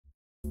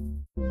Hello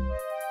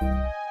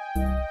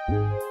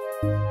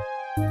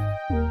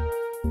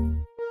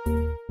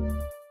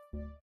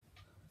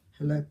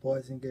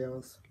boys and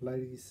girls,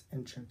 ladies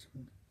and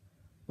gentlemen.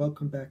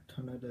 Welcome back to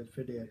another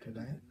video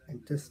today,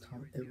 and this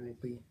time it will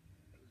be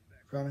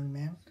Running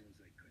Man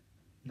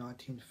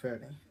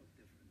 1930.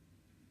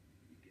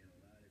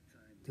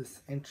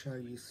 This intro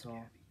you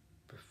saw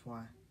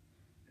before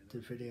the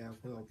video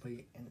will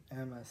be in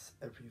almost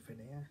every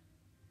video.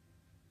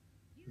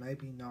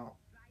 Maybe not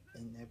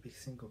in every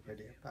single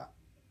video, but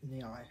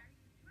nearly.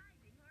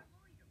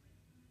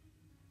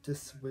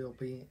 This will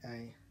be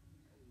a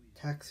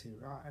taxi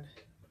ride.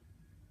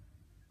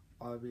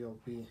 I will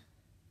be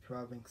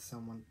driving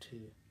someone to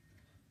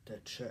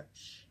the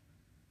church.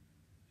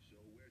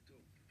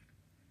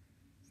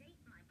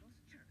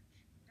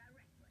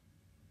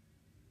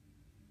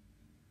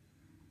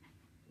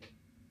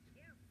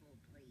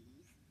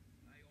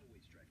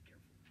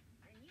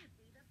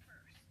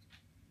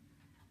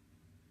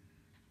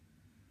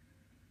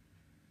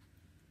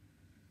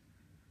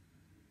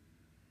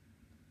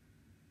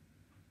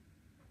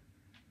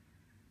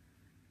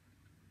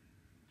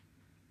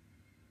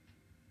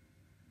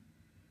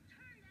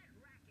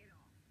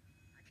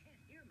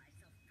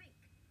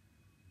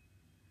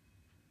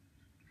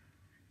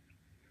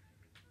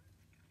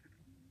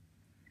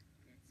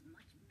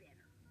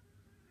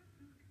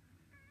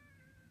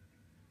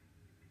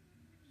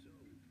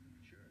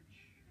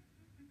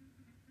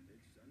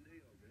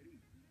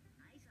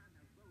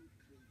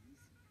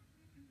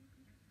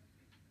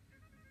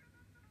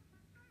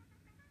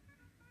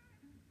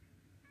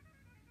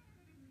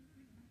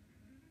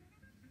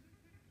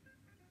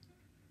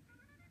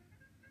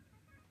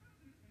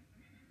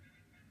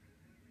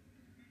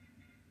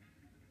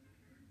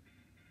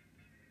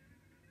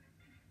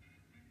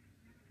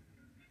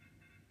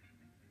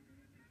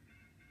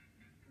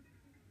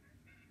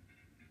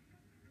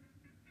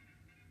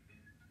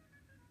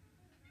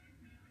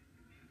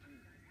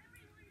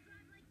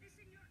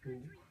 Ooh,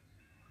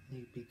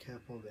 need to be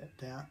careful about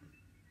that.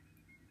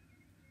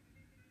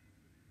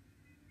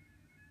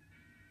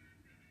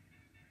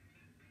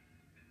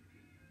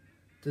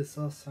 There's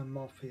also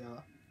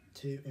Mafia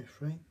 2 and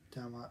 3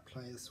 that I might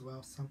play as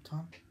well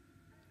sometime.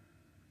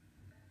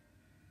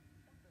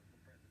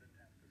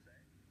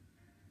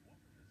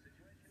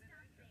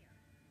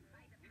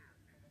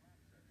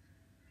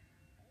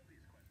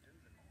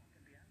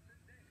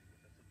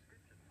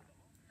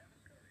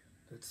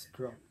 Let's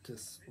drop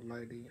this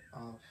lady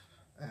off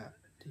at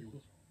the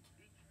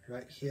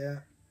right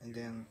here, and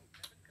then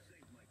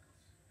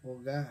we'll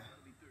go.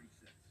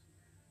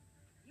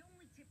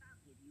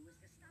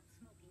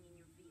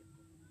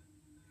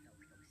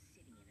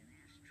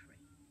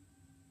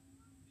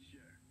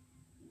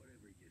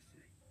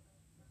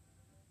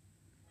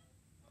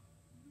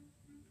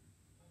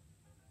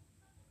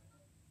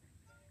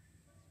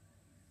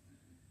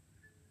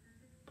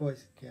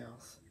 Boys and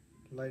girls,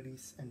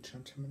 ladies and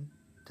gentlemen,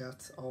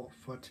 that's all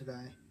for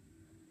today.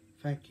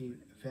 Thank you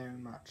very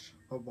much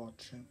for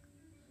watching.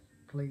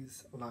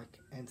 Please like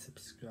and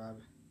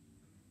subscribe,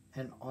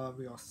 and I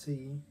will see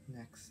you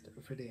next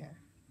video.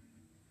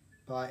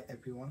 Bye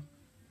everyone.